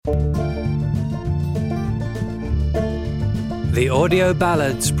The Audio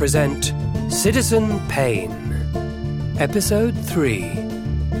Ballads present Citizen Payne, Episode 3.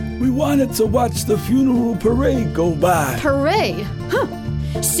 We wanted to watch the funeral parade go by. Parade? Huh.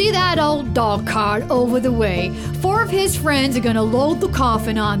 See that old dog cart over the way? 4 of his friends are gonna load the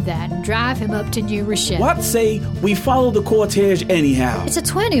coffin on that and drive him up to New Rochelle. What say we follow the cortege anyhow? It's a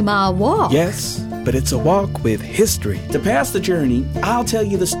 20-mile walk. Yes, but it's a walk with history. To pass the journey, I'll tell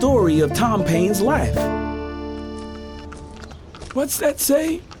you the story of Tom Payne's life. What's that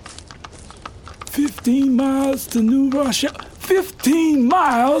say? 15 miles to New Rochelle. 15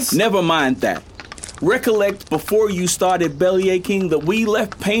 miles? Never mind that. Recollect before you started bellyaching that we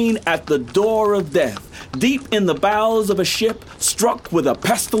left Payne at the door of death, deep in the bowels of a ship, struck with a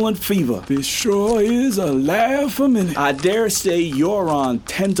pestilent fever. This sure is a laugh a minute. I dare say you're on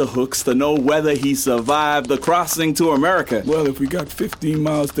tenterhooks to know whether he survived the crossing to America. Well, if we got 15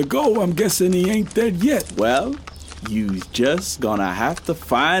 miles to go, I'm guessing he ain't dead yet. Well, you just gonna have to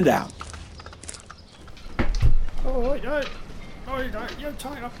find out.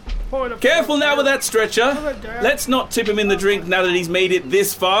 Careful now with that stretcher. Let's not tip him in the drink now that he's made it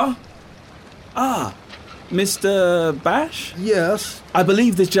this far. Ah, Mr. Bash? Yes? I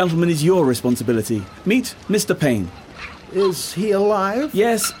believe this gentleman is your responsibility. Meet Mr. Payne. Is he alive?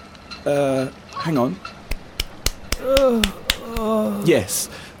 Yes. Hang on. Yes.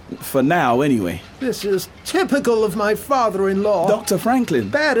 For now, anyway. This is typical of my father-in-law. Dr. Franklin.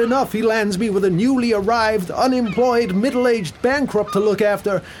 Bad enough he lands me with a newly arrived, unemployed, middle-aged bankrupt to look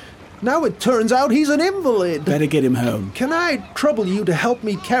after. Now it turns out he's an invalid. Better get him home. Can I trouble you to help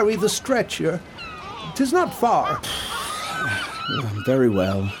me carry the stretcher? 'Tis not far. Very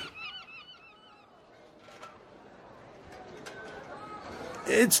well.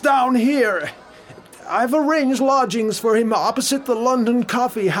 It's down here. I've arranged lodgings for him opposite the London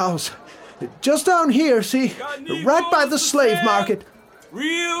Coffee House. Just down here, see? Right by the slave market.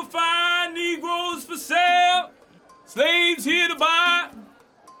 Real fine Negroes for sale. Slaves here to buy.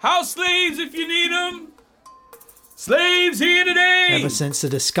 House slaves if you need them. Slaves here today. Ever since the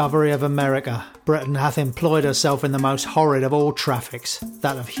discovery of America, Britain hath employed herself in the most horrid of all traffics,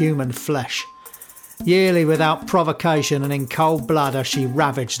 that of human flesh. Yearly, without provocation and in cold blood, has she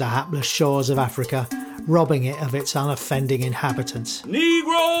ravaged the hapless shores of Africa, robbing it of its unoffending inhabitants.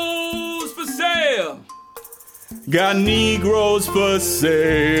 Negroes for sale. Got Negroes for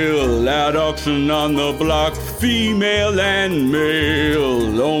sale at auction on the block, female and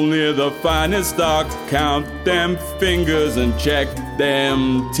male. Only the finest stock. Count them fingers and check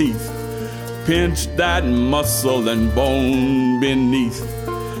them teeth. Pinch that muscle and bone beneath.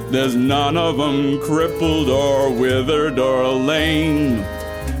 There's none of 'em crippled or withered or lame,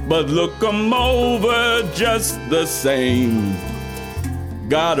 but look 'em over just the same.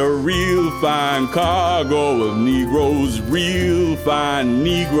 Got a real fine cargo of Negroes, real fine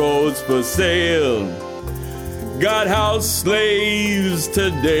Negroes for sale. Got house slaves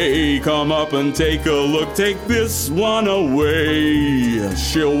today, come up and take a look, take this one away.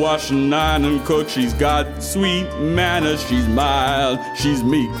 She'll wash and iron and cook, she's got sweet manners, she's mild, she's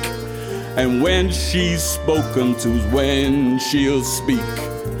meek. And when she's spoken to's when she'll speak.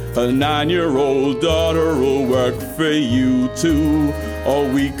 A 9-year-old daughter will work for you too, or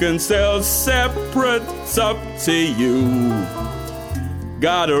we can sell separate, it's up to you.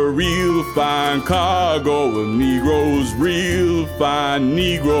 Got a real fine cargo of Negroes, real fine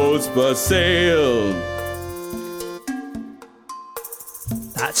Negroes for sale.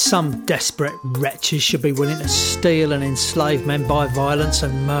 That some desperate wretches should be willing to steal and enslave men by violence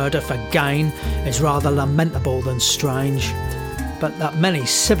and murder for gain is rather lamentable than strange. But that many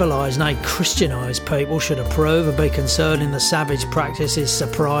civilised, nay Christianised people should approve and be concerned in the savage practice is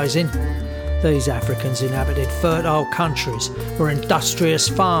surprising. These Africans inhabited fertile countries, were industrious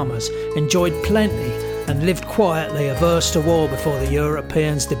farmers, enjoyed plenty and lived quietly, averse to war before the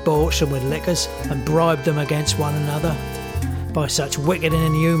Europeans debauched them with liquors and bribed them against one another. By such wicked and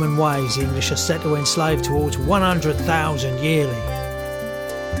inhuman ways, the English are said to enslave towards 100,000 yearly,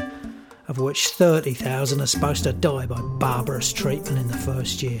 of which 30,000 are supposed to die by barbarous treatment in the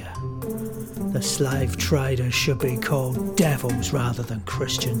first year. The slave traders should be called devils rather than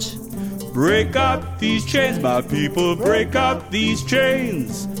Christians. Break up these chains, my people, break up these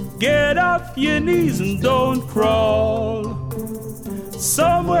chains. Get off your knees and don't crawl.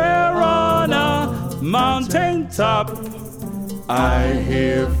 Somewhere on a mountain top, I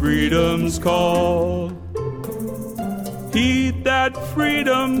hear freedom's call. Heed that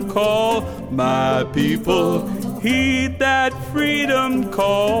freedom call, my people, heed that freedom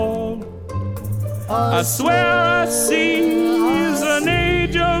call. I swear I see an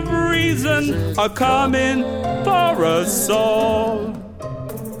age of reason reason a coming for us all.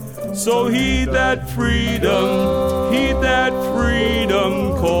 So heed that freedom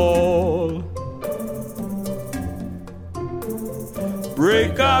call.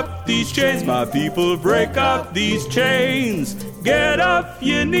 Break up these chains, my people, break up these chains. Get off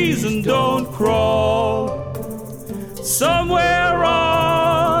your knees and don't crawl. Somewhere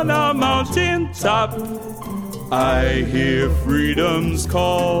on a mountain top, I hear freedom's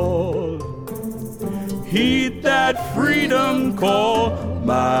call. Heed that freedom call,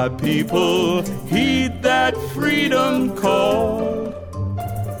 my people, heed that freedom call.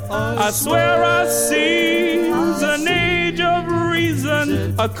 I swear I see an age of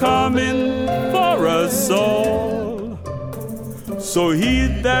reason a coming for us all. So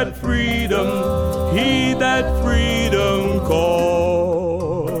heed that freedom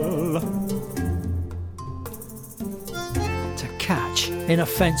call. To catch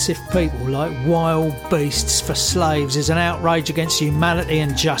inoffensive people like wild beasts for slaves is an outrage against humanity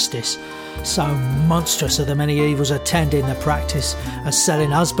and justice. So monstrous are the many evils attending the practice, as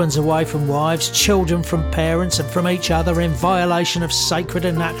selling husbands away from wives, children from parents and from each other in violation of sacred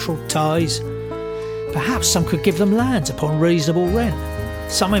and natural ties. Perhaps some could give them lands upon reasonable rent.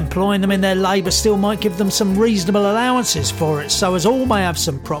 Some employing them in their labour still might give them some reasonable allowances for it, so as all may have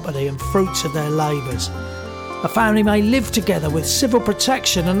some property and fruits of their labours. A family may live together with civil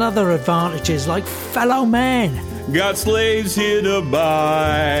protection and other advantages like fellow men. Got slaves here to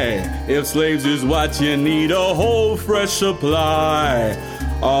buy. If slaves is what you need, a whole fresh supply.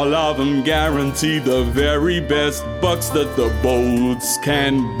 All of them guarantee the very best bucks that the boats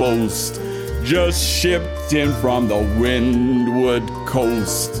can boast. Just shipped in from the windward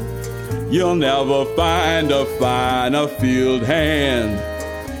coast. You'll never find a finer field hand.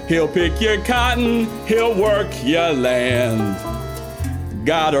 He'll pick your cotton, he'll work your land.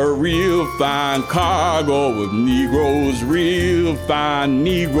 Got a real fine cargo with Negroes, real fine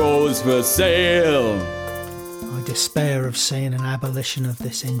Negroes for sale. I despair of seeing an abolition of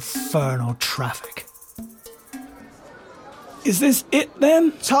this infernal traffic. Is this it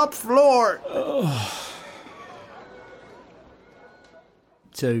then? Top floor.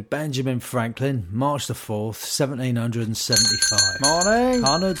 To Benjamin Franklin, March the 4th, 1775. Morning.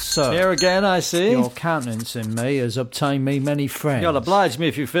 Honoured sir. Here again, I see. Your countenance in me has obtained me many friends. You'll oblige me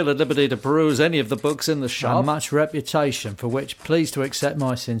if you feel at liberty to peruse any of the books in the shop. And much reputation, for which please to accept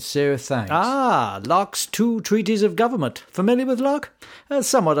my sincere thanks. Ah, Locke's 2 Treatises of Government. Familiar with Locke? A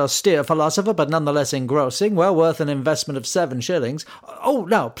somewhat austere philosopher, but nonetheless engrossing, well worth an investment of 7 shillings. Oh,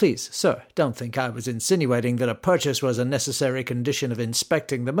 now, please, sir, don't think I was insinuating that a purchase was a necessary condition of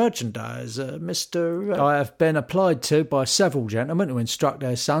inspecting the merchandise, Mr. I have been applied to by several gentlemen to instruct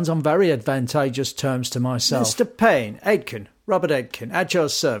their sons on very advantageous terms to myself. Mr. Payne, Aitken, Robert Aitken, at your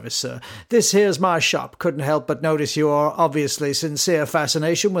service, sir. This here's my shop. Couldn't help but notice your obviously sincere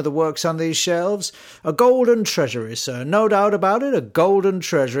fascination with the works on these shelves. A golden treasury, sir, no doubt about it, a golden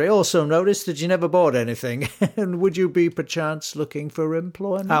treasury. Also noticed that you never bought anything. And would you be perchance looking for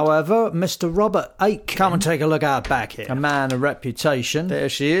employment? However, Mr. Robert Aitken... Come and take a look out back here. A man of reputation. There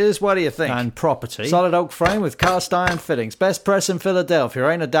she is. What do you think? And property. Solid oak frame with cast iron fittings. Best press in Philadelphia,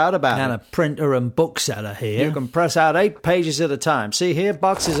 ain't a doubt about it. And a printer and bookseller here. You can press out 8 pages at a time. See here,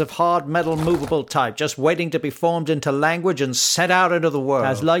 boxes of hard metal movable type, just waiting to be formed into language and sent out into the world.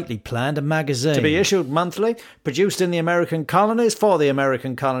 Has lately planned a magazine. To be issued monthly, produced in the American colonies, for the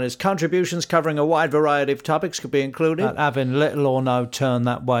American colonies. Contributions covering a wide variety of topics could be included. But having little or no turn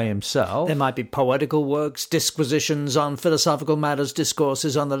that way himself. There might be poetical works, disquisitions on philosophical matters,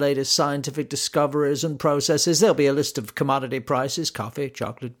 discourses on the latest scientific discoveries and processes. There'll be a list of commodity prices, coffee,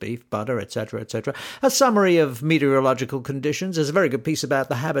 chocolate, beef, butter, etc., etc. A summary of meteorological conditions. There's a very good piece about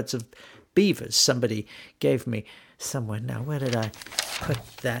the habits of beavers somebody gave me somewhere. Now, where did I put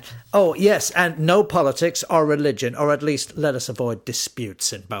that? Oh, yes, and no politics or religion, or at least let us avoid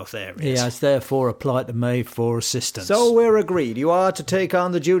disputes in both areas. He has therefore applied to me for assistance. So we're agreed. You are to take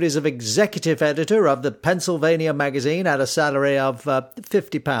on the duties of executive editor of the Pennsylvania magazine at a salary of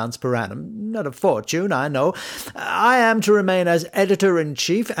 £50 per annum. Not a fortune, I know. I am to remain as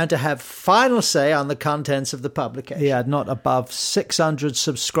editor-in-chief and to have final say on the contents of the publication. He had not above 600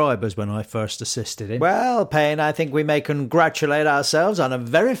 subscribers when I first assisted him. Well, Payne, I think we may congratulate ourselves on a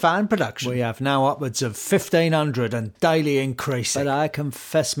very fine production. We have now upwards of 1,500 and daily increasing. But I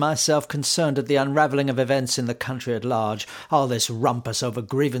confess myself concerned at the unravelling of events in the country at large. All this rumpus over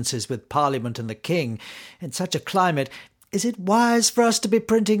grievances with Parliament and the King. In such a climate, Is it wise for us to be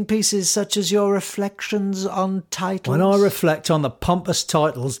printing pieces such as your reflections on titles? When I reflect on the pompous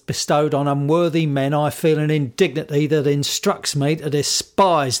titles bestowed on unworthy men, I feel an indignity that instructs me to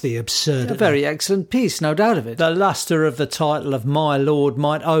despise the absurdity. A very excellent piece, no doubt of it. The lustre of the title of my lord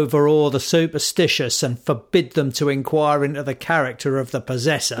might overawe the superstitious and forbid them to inquire into the character of the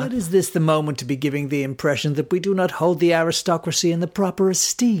possessor. But is this the moment to be giving the impression that we do not hold the aristocracy in the proper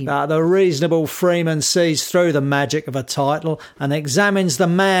esteem? The reasonable freeman sees through the magic of a title and examines the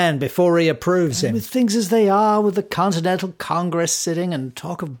man before he approves him. With things as they are, with the Continental Congress sitting and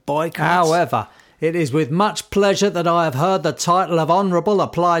talk of boycotts. However, it is with much pleasure that I have heard the title of Honourable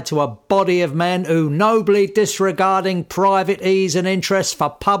applied to a body of men who, nobly disregarding private ease and interest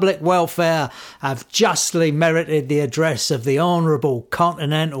for public welfare, have justly merited the address of the Honourable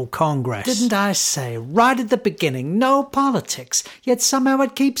Continental Congress. Didn't I say, right at the beginning, no politics, yet somehow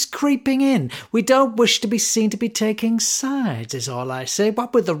it keeps creeping in. We don't wish to be seen to be taking sides, is all I say.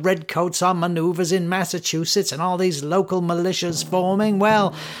 What with the redcoats on manoeuvres in Massachusetts and all these local militias forming,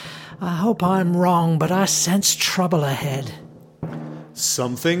 well, I hope I'm wrong, but I sense trouble ahead.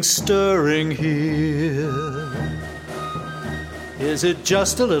 Something stirring here. Is it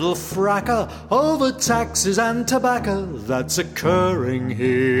just a little fracas over taxes and tobacco that's occurring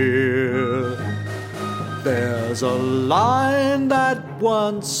here? There's a line that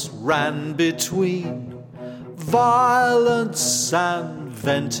once ran between violence and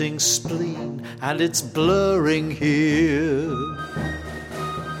venting spleen, and it's blurring here.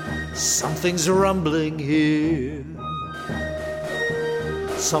 Something's rumbling here.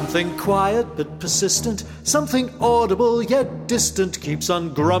 Something quiet but persistent, something audible yet distant keeps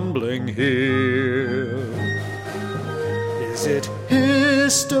on grumbling here. Is it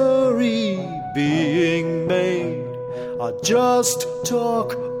history being made, or just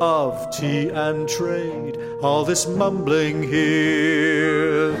talk of tea and trade? All this mumbling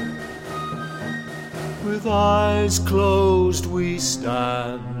here. With eyes closed we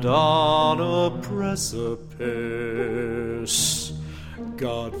stand on a precipice.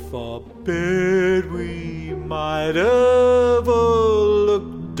 God forbid we might ever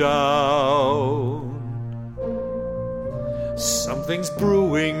look down. Something's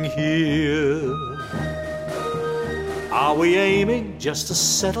brewing here. Are we aiming just to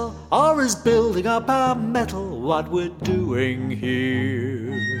settle, or is building up our mettle what we're doing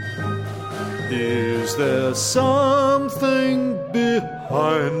here? Is there something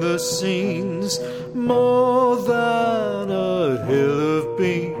behind the scenes, more than a hill of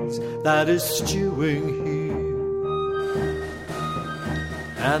beans that is stewing here?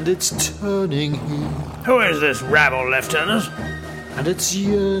 And it's turning here. Who is this rabble, Lieutenant? And it's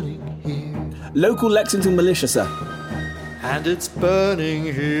yearning here. Local Lexington militia, sir. And it's burning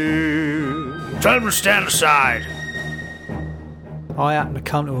here. Tell them to stand aside. I happened to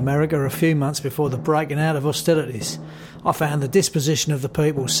come to America a few months before the breaking out of hostilities. I found the disposition of the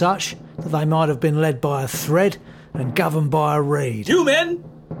people such that they might have been led by a thread and governed by a reed. You men,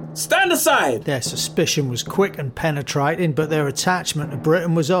 stand aside! Their suspicion was quick and penetrating, but their attachment to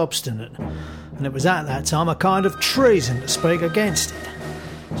Britain was obstinate. And it was at that time a kind of treason to speak against it.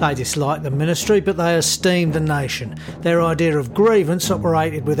 They disliked the ministry, but they esteemed the nation. Their idea of grievance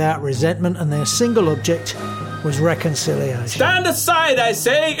operated without resentment, and their single object was reconciliation. Stand aside, I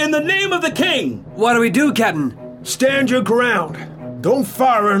say, in the name of the king! What do we do, Captain? Stand your ground. Don't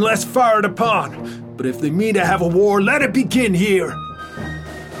fire unless fired upon. But if they mean to have a war, let it begin here.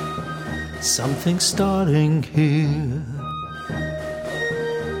 Something's starting here.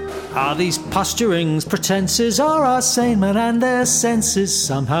 Are these posturings pretences, or are sane men and their senses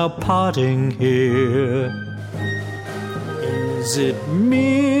somehow parting here? Is it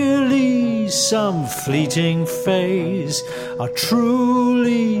merely some fleeting phase, or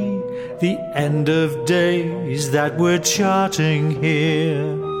truly the end of days that we're charting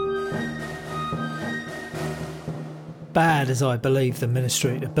here? Bad as I believe the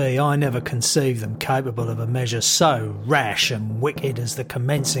ministry to be, I never conceived them capable of a measure so rash and wicked as the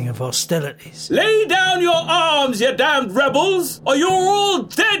commencing of hostilities. Lay down your arms, you damned rebels, or you're all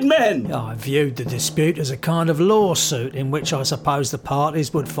dead men! I viewed the dispute as a kind of lawsuit in which I suppose the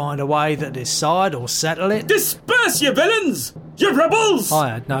parties would find a way to decide or settle it. Disperse, you villains! You rebels! I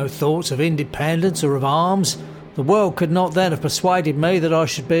had no thoughts of independence or of arms. The world could not then have persuaded me that I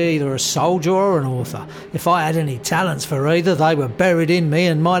should be either a soldier or an author. If I had any talents for either, they were buried in me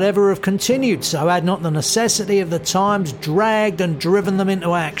and might ever have continued so had not the necessity of the times dragged and driven them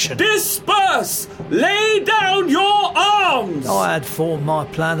into action. Disperse! Lay down your arms! I had formed my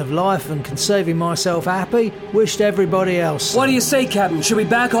plan of life and, conceiving myself happy, wished everybody else. What do you say, Captain? Should we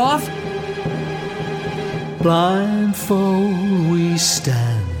back off? Blindfold we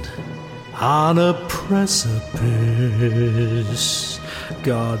stand on a precipice.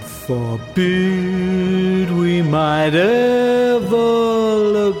 God forbid we might ever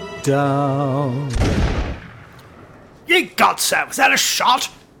look down. Ye gods, sir, was that a shot?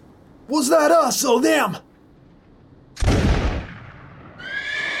 Was that us or them?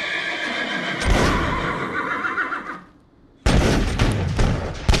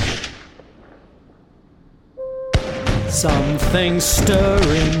 Something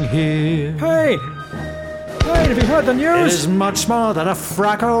stirring here. Hey, have you heard the It news? is much more than a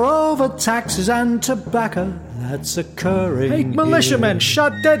fracas over taxes and tobacco that's occurring 8 militiamen here.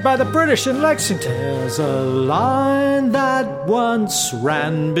 shot dead by the British in Lexington. There's a line that once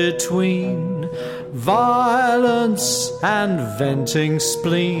ran between violence and venting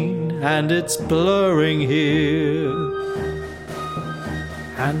spleen, and it's blurring here.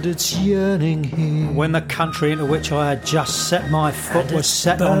 And it's yearning here. When the country into which I had just set my foot And was it's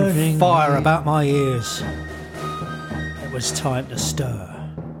set on burning fire me. about my ears, it was time to stir.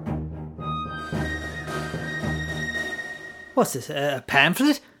 What's this, a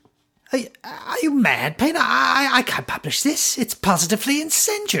pamphlet? Are you mad, Payne? I can't publish this. It's positively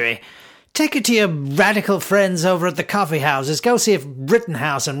incendiary. Take it to your radical friends over at the coffee houses. Go see if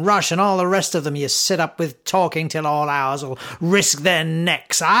Rittenhouse and Rush and all the rest of them you sit up with talking till all hours will risk their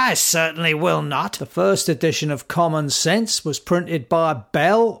necks. I certainly will not. The first edition of Common Sense was printed by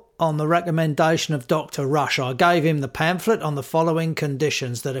Bell on the recommendation of Dr. Rush. I gave him the pamphlet on the following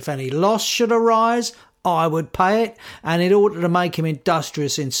conditions: that if any loss should arise, I would pay it, and in order to make him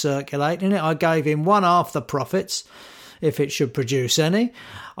industrious in circulating it, I gave him one half the profits, if it should produce any.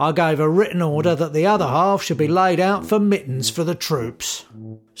 I gave a written order that the other half should be laid out for mittens for the troops.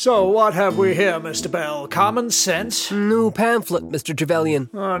 So what have we here, Mr. Bell? Common sense? New pamphlet, Mr. Trevelyan.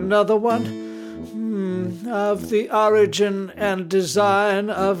 Another one? Of the origin and design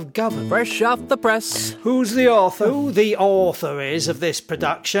of government. Fresh off the press. Who's the author? Who the author is of this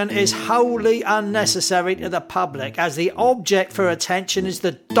production is wholly unnecessary to the public, as the object for attention is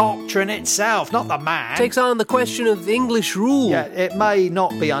the doctrine itself, not the man. Takes on the question of English rule. Yeah, it may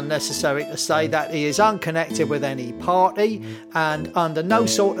not be unnecessary to say that he is unconnected with any party and under no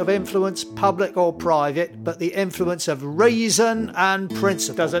sort of influence, public or private, but the influence of reason and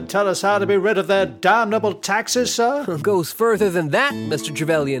principle. Does it tell us how to be rid of their damnable taxes, sir? Goes further than that, Mr.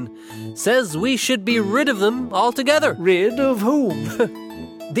 Trevelyan. Says we should be rid of them altogether. Rid of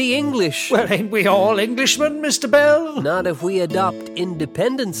whom? The English. Well, ain't we all Englishmen, Mr. Bell? Not if we adopt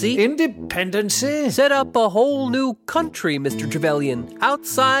independency. Independency? Set up a whole new country, Mr. Trevelyan,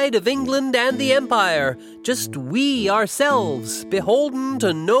 outside of England and the Empire. Just we ourselves, beholden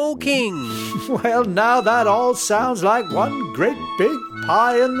to no king. Well, now that all sounds like one great big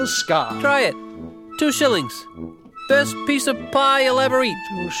pie in the sky. Try it. 2 shillings. Best piece of pie you'll ever eat.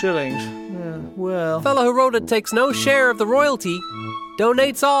 2 shillings. Yeah, well... Fellow who wrote it takes no share of the royalty.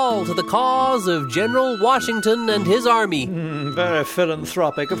 Donates all to the cause of General Washington and his army. Very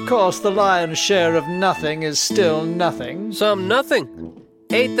philanthropic. Of course, the lion's share of nothing is still nothing. Some nothing.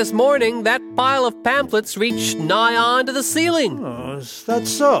 8 this morning, that pile of pamphlets reached nigh on to the ceiling. Oh, is that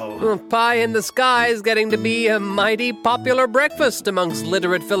so? Pie in the sky is getting to be a mighty popular breakfast amongst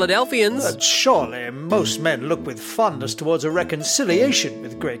literate Philadelphians. But surely most men look with fondness towards a reconciliation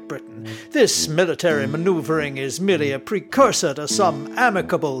with Great Britain. This military manoeuvring is merely a precursor to some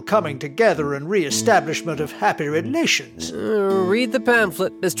amicable coming together and re-establishment of happy relations. Read the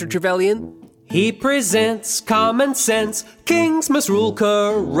pamphlet, Mr. Trevelyan. He presents common sense. Kings must rule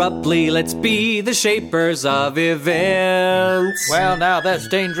corruptly. Let's be the shapers of events. Well, now that's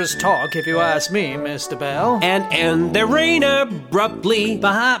dangerous talk, if you ask me, Mr. Bell. And end their reign abruptly.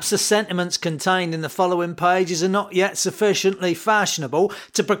 Perhaps the sentiments contained in the following pages are not yet sufficiently fashionable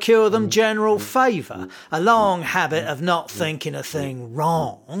to procure them general favour. A long habit of not thinking a thing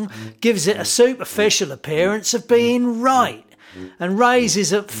wrong gives it a superficial appearance of being right, and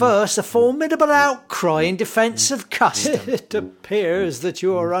raises at first a formidable outcry in defence of custom. It appears that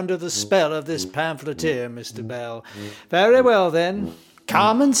you are under the spell of this pamphleteer, Mr. Bell. Very well, then.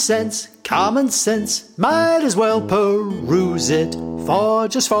 Common sense, might as well peruse it for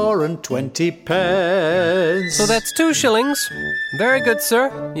just 4 and 20 pence. So that's 2 shillings. Very good,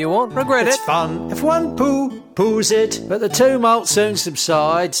 sir. You won't regret It's it. fun if one poos it, but the tumult soon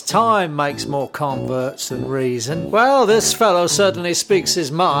subsides. Time makes more converts than reason. Well, this fellow certainly speaks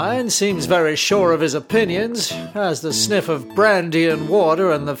his mind, seems very sure of his opinions, has the sniff of brandy and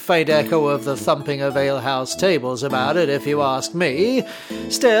water and the faint echo of the thumping of alehouse tables about it, if you ask me.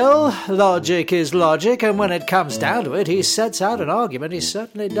 Still, logic is logic, and when it comes down to it, he sets out an argument. He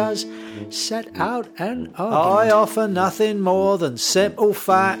certainly does set out an argument. I offer nothing more than simple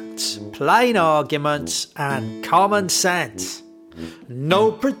facts, plain arguments, and common sense.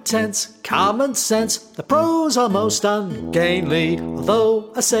 No pretense, common sense. The pros are most ungainly,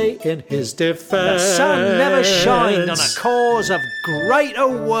 although I say in his defense, the sun never shined on a cause of greater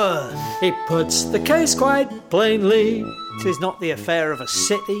worth. He puts the case quite plainly. 'Tis not the affair of a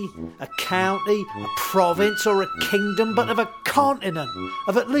city, a county, a province, or a kingdom, but of a continent,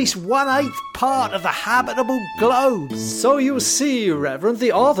 of at least 1/8 part of the habitable globe. So you see, Reverend,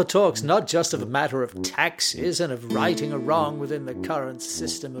 the author talks not just of a matter of taxes and of righting a wrong within the current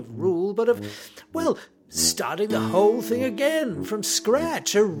system of rule, but of, well, starting the whole thing again from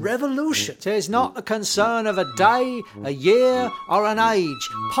scratch, a revolution. 'Tis not a concern of a day, a year, or an age.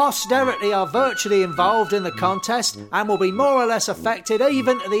 Posterity are virtually involved in the contest and will be more or less affected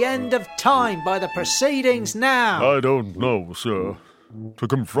even at the end of time by the proceedings now. I don't know, sir. To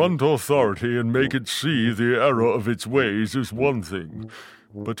confront authority and make it see the error of its ways is one thing,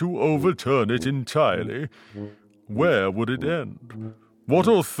 but to overturn it entirely, where would it end? What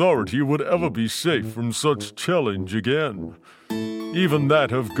authority would ever be safe from such challenge again? Even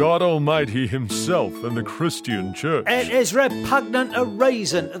that of God Almighty himself and the Christian Church. It is repugnant to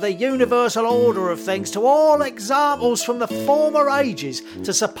reason, to the universal order of things, to all examples from the former ages,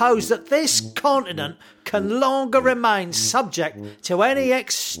 to suppose that this continent can longer remain subject to any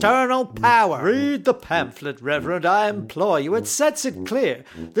external power. Read the pamphlet, Reverend, I implore you. It sets it clear.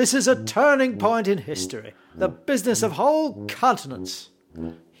 This is a turning point in history, the business of whole continents.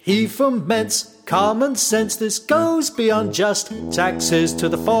 He foments common sense. This goes beyond just taxes to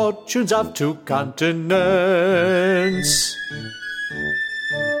the fortunes of 2 continents.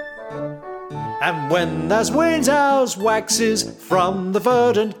 And when there's winds, ours waxes from the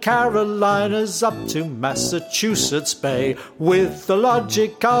verdant Carolinas up to Massachusetts Bay. With the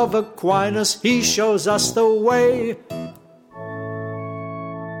logic of Aquinas, he shows us the way.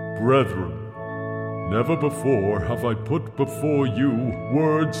 Brethren, never before have I put before you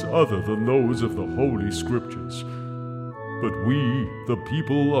words other than those of the Holy Scriptures. But we, the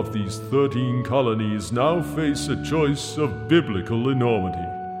people of these 13 colonies, now face a choice of biblical enormity.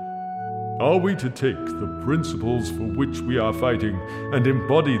 Are we to take the principles for which we are fighting and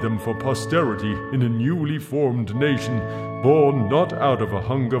embody them for posterity in a newly formed nation, born not out of a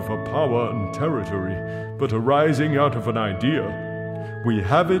hunger for power and territory, but arising out of an idea? We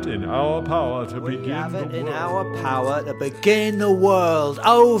have it in our power to begin the world. We have it in our power to begin the world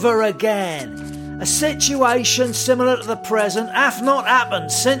over again. A situation similar to the present hath not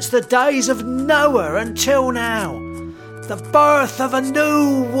happened since the days of Noah until now. The birth of a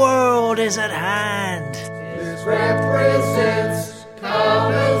new world is at hand. This represents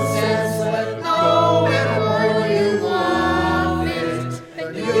common sense, but no matter you want it,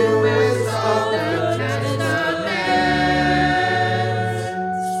 the newest of the testaments,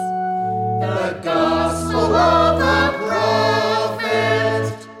 the gospel of the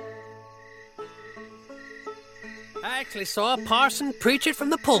prophet. I actually saw a parson preach it from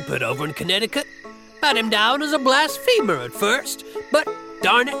the pulpit over in Connecticut. Had him down as a blasphemer at first, but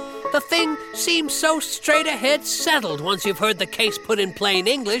darn it, the thing seems so straight ahead settled once you've heard the case put in plain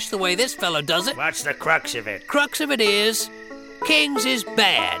English the way this fellow does it. What's the crux of it? Crux of it is, kings is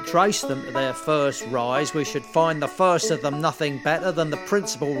bad. Trace them to their first rise, we should find the first of them nothing better than the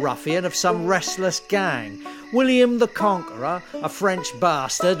principal ruffian of some restless gang. William the Conqueror, a French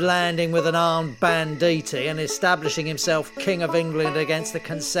bastard landing with an armed banditti and establishing himself King of England against the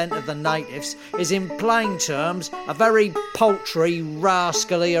consent of the natives, is in plain terms a very paltry,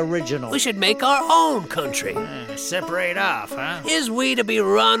 rascally original. We should make our own country. Separate off, huh? Is we to be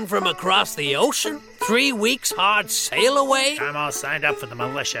run from across the ocean? 3 weeks hard sail away? I'm all signed up for the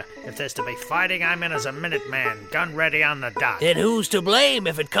militia. If there's to be fighting, I'm in as a Minuteman, gun ready on the dot. Then who's to blame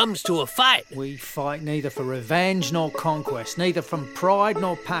if it comes to a fight? We fight neither for revenge nor conquest, neither from pride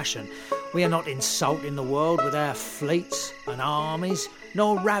nor passion. We are not insulting the world with our fleets and armies,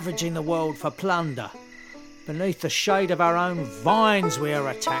 nor ravaging the world for plunder. Beneath the shade of our own vines we are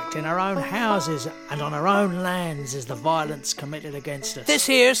attacked, in our own houses and on our own lands is the violence committed against us. This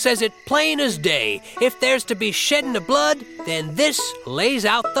here says it plain as day. If there's to be shedding of blood, then this lays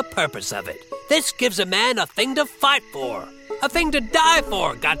out the purpose of it. This gives a man a thing to fight for, a thing to die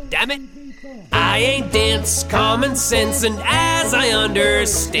for, goddammit. I ain't dense, common sense, and as I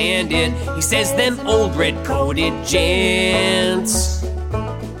understand it, he says them old red-coated gents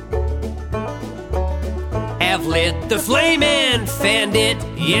have lit the flame and fanned it.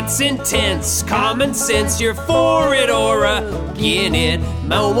 It's intense, common sense, you're for it or again it.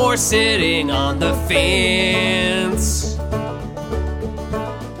 No more sitting on the fence.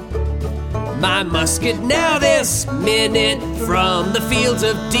 My musket now this minute, from the fields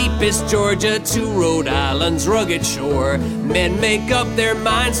of deepest Georgia to Rhode Island's rugged shore. Men make up their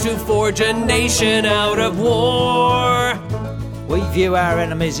minds to forge a nation out of war. We view our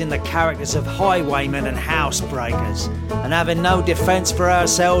enemies in the characters of highwaymen and housebreakers, and having no defence for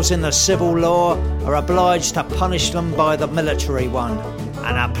ourselves in the civil law, are obliged to punish them by the military one,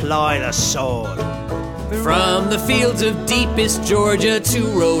 and apply the sword. From the fields of deepest Georgia to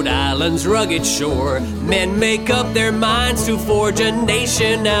Rhode Island's rugged shore, men make up their minds to forge a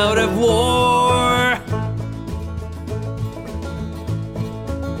nation out of war.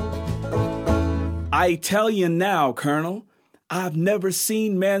 I tell you now, Colonel, I've never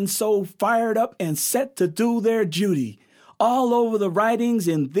seen men so fired up and set to do their duty. All over the writings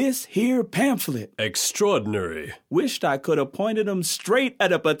in this here pamphlet. Extraordinary. Wished I could have pointed them straight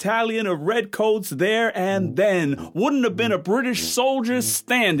at a battalion of redcoats there and then. Wouldn't have been a British soldier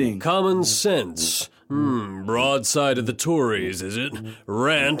standing. Common sense. Broadside of the Tories, is it?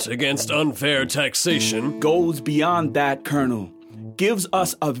 Rant against unfair taxation. Goes beyond that, Colonel. Gives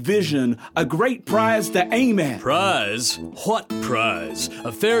us a vision, a great prize to aim at. Prize? What prize?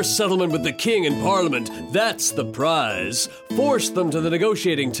 A fair settlement with the king and parliament. That's the prize. Force them to the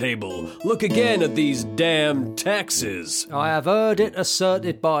negotiating table. Look again at these damn taxes. I have heard it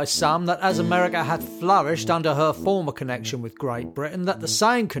asserted by some that as America hath flourished under her former connection with Great Britain, that the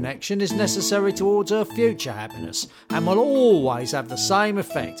same connection is necessary towards her future happiness, and will always have the same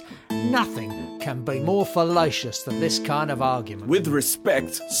effect. Nothing can be more fallacious than this kind of argument. With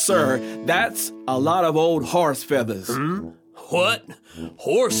respect, sir, that's a lot of old horse feathers. What?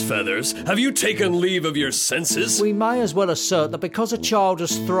 Horse feathers? Have you taken leave of your senses? We may as well assert that because a child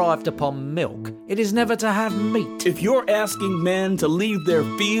has thrived upon milk, it is never to have meat. If you're asking men to leave their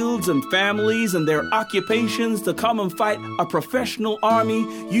fields and families and their occupations to come and fight a professional army,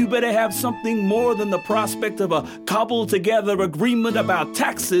 you better have something more than the prospect of a cobbled-together agreement about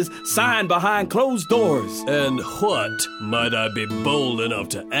taxes signed behind closed doors. And what, might I be bold enough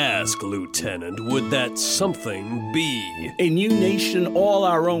to ask, Lieutenant, would that something be? A new nation all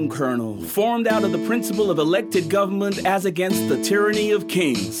our own, Colonel, formed out of the principle of elected government as against the tyranny of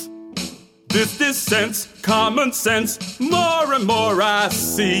kings. This sense, common sense, more and more I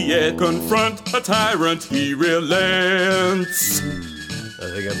see it. Confront a tyrant, he relents.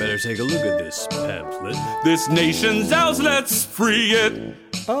 I think I better take a look at this pamphlet. This nation's ours, let's free it.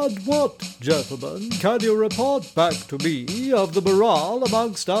 And what, gentlemen, can you report back to me of the morale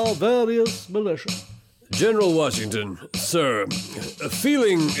amongst our various militia? General Washington, sir, a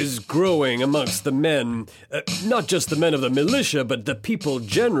feeling is growing amongst the men, not just the men of the militia, but the people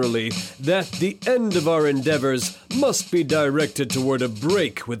generally, that the end of our endeavors must be directed toward a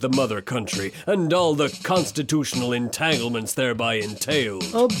break with the mother country and all the constitutional entanglements thereby entailed.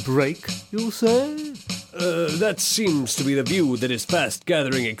 A break, you say? That seems to be the view that is fast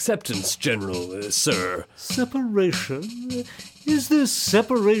gathering acceptance, General, sir. Separation? Is this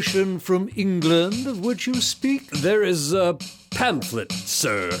separation from England of which you speak? There is a pamphlet,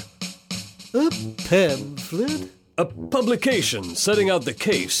 sir. A pamphlet? A publication setting out the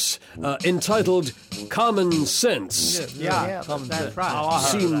case, entitled Common Sense. Common Sense. Right.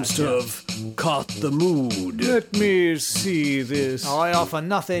 Seems to have caught the mood. Let me see this. I offer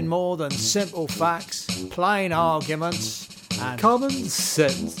nothing more than simple facts, plain arguments, and common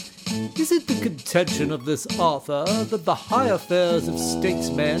sense. Is it the contention of this author that the high affairs of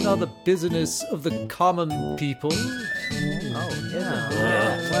statesmen are the business of the common people?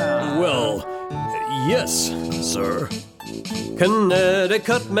 Well, yes, sir.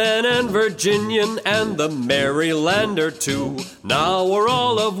 Connecticut man and Virginian and the Marylander too. Now we're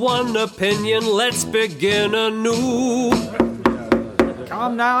all of one opinion, let's begin anew.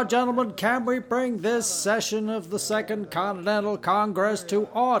 Come now, gentlemen, can we bring this session of the Second Continental Congress to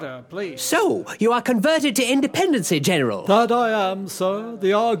order, please? So, you are converted to independency, General? That I am, sir.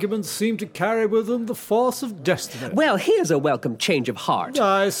 The arguments seem to carry with them the force of destiny. Well, here's a welcome change of heart.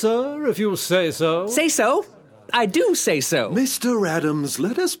 Aye, sir, if you say so. Say so? I do say so. Mr. Adams,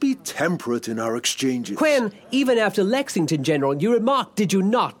 let us be temperate in our exchanges. When, even after Lexington, General, you remarked, did you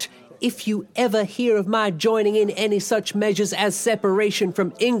not, if you ever hear of my joining in any such measures as separation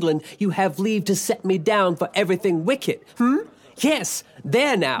from England, you have leave to set me down for everything wicked. Yes,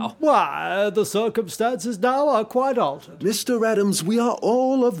 there now. Why, the circumstances now are quite altered. Mr. Adams, we are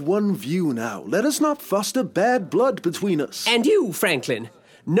all of one view now. Let us not foster bad blood between us. And you, Franklin,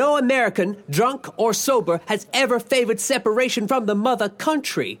 No American, drunk or sober, has ever favored separation from the mother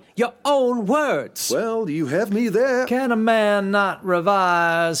country. Your own words. Well, you have me there. Can a man not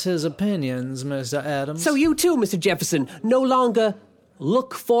revise his opinions, Mr. Adams? So you too, Mr. Jefferson, no longer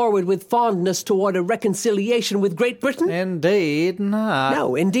look forward with fondness toward a reconciliation with Great Britain? Indeed not.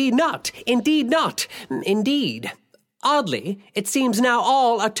 No, indeed not. Indeed not. Indeed. Oddly, it seems now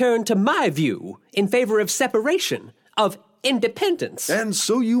all are turned to my view in favor of separation, of independence. And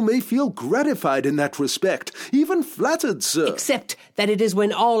so you may feel gratified in that respect, even flattered, sir. Except that it is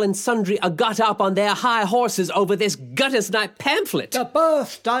when all and sundry are got up on their high horses over this guttersnipe pamphlet. The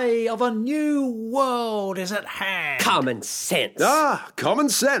birthday of a new world is at hand. Common sense. Ah, common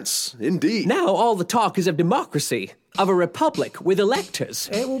sense, indeed. Now all the talk is of democracy, of a republic with electors.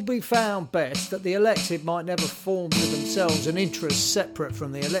 It will be found best that the elected might never form to themselves an interest separate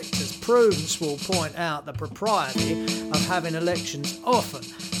from the electors. Prudence will point out the propriety of having elections often,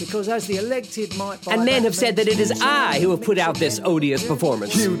 because as the elected might... And men have said that it is I who have put out this odious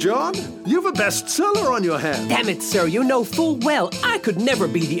performance. You, John? You've a bestseller on your hands. Damn it, sir, you know full well I could never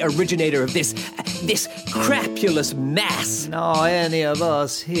be the originator of this crapulous mass. Nor any of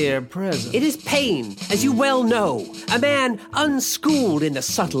us here present. It is Paine, as you well know. A man unschooled in the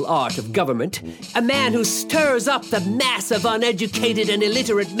subtle art of government. A man who stirs up the mass of uneducated and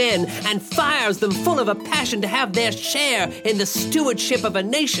illiterate men and fires them full of a passion to have their share in the stewardship of a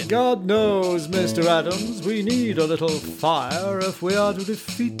nation. God knows, Mr. Adams, we need a little fire if we are to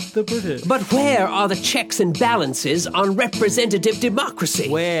defeat the British. But where are the checks and balances on representative democracy?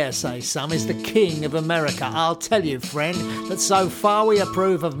 Where, say some, is the King of America? I'll tell you, friend, that so far we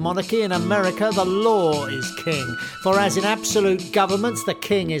approve of monarchy in America, the law is king. For as in absolute governments the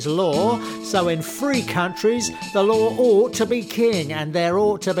king is law, so in free countries the law ought to be king, and there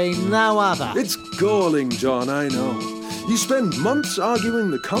ought to be no other. It's galling, John, I know. You spend months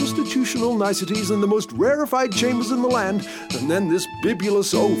arguing the constitutional niceties in the most rarefied chambers in the land, and then this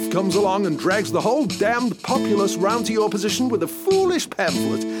bibulous oaf comes along and drags the whole damned populace round to your position with a foolish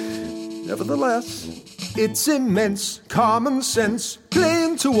pamphlet. Nevertheless, it's immense common sense,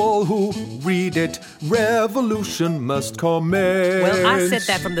 plain to all who read it. Revolution must commence. Well, I said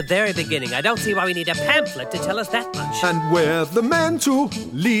that from the very beginning. I don't see why we need a pamphlet to tell us that much. And we're the men to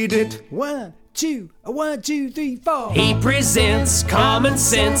lead it. 1, 2, 1, 2, 3, 4. He presents common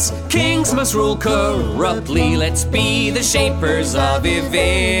sense. Kings must rule corruptly. Let's be the shapers of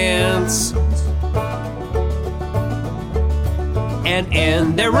events and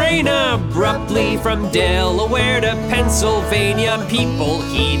end their reign abruptly. From Delaware to Pennsylvania, people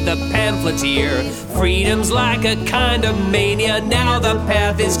heed the pamphleteer. Freedom's like a kind of mania, now the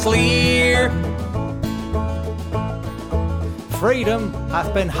path is clear. Freedom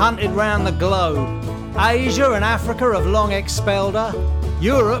hath been hunted round the globe. Asia and Africa have long expelled her.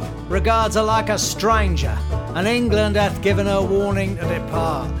 Europe regards her like a stranger, and England hath given her warning to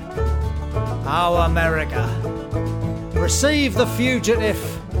depart. O America, receive the fugitive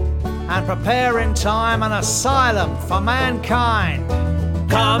and prepare in time an asylum for mankind.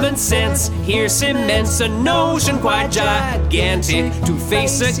 Common sense here cements a notion quite gigantic, to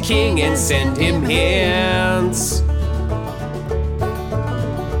face a king and send him hence.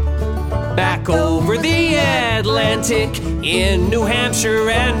 Back over the Atlantic, in New Hampshire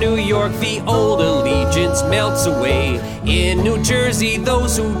and New York, the old allegiance melts away. In New Jersey,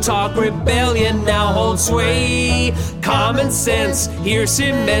 those who talk rebellion now hold sway. Common sense here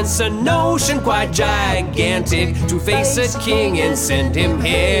cements a notion quite gigantic, to face a king and send him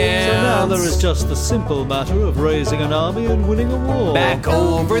hence. So now there is just the simple matter of raising an army and winning a war. Back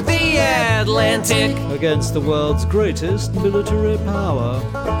over the Atlantic, against the world's greatest military power.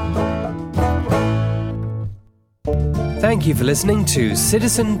 Thank you for listening to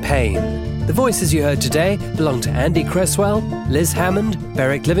Citizen Paine. The voices you heard today belong to Andy Cresswell, Liz Hammond,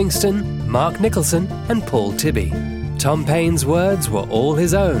 Beric Livingston, Mark Nicholson, and Paul Tibby. Tom Paine's words were all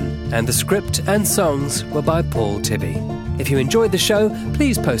his own, and the script and songs were by Paul Tibby. If you enjoyed the show,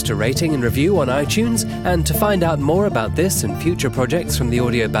 please post a rating and review on iTunes, and to find out more about this and future projects from the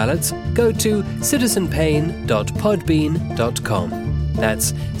Audio Ballads, go to citizenpaine.podbean.com.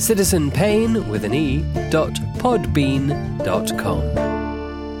 That's citizenpaine.podbean.com.